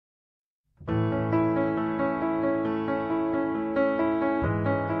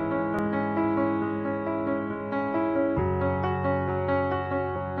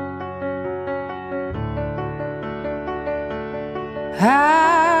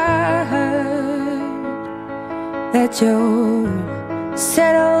I heard that you're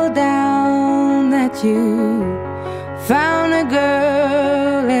settled down, that you found a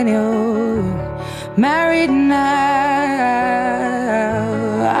girl and you're married now.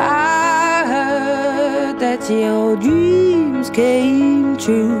 I heard that your dreams came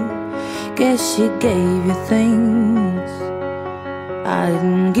true. Guess she gave you things I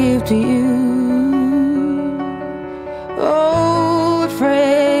didn't give to you. Old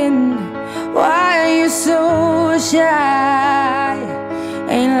friend, why are you so shy?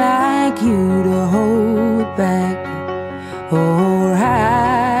 Ain't like you to hold back or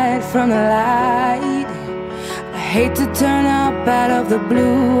hide from the light. I hate to turn up out of the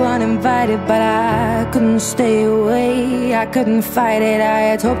blue uninvited, but I couldn't stay away, I couldn't fight it. I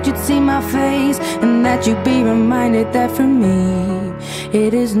had hoped you'd see my face and that you'd be reminded that for me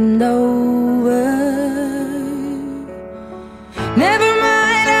it isn't over. Never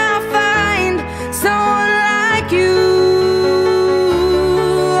mind, I'll find someone like you.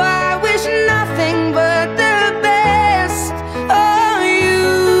 I wish nothing but the best of you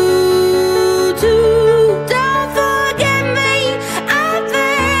too. Don't forget me, I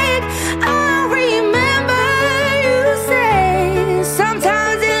beg. I'll remember you say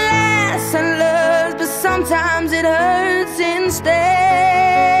sometimes it lasts and loves, but sometimes it hurts instead.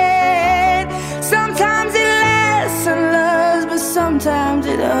 Sometimes it lasts and loves, but sometimes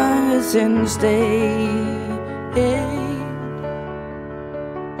it hurts instead.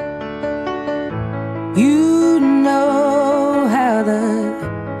 You know how the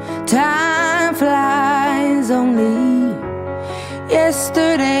time flies. Only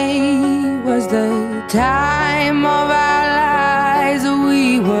yesterday was the time of our lives.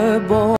 We were born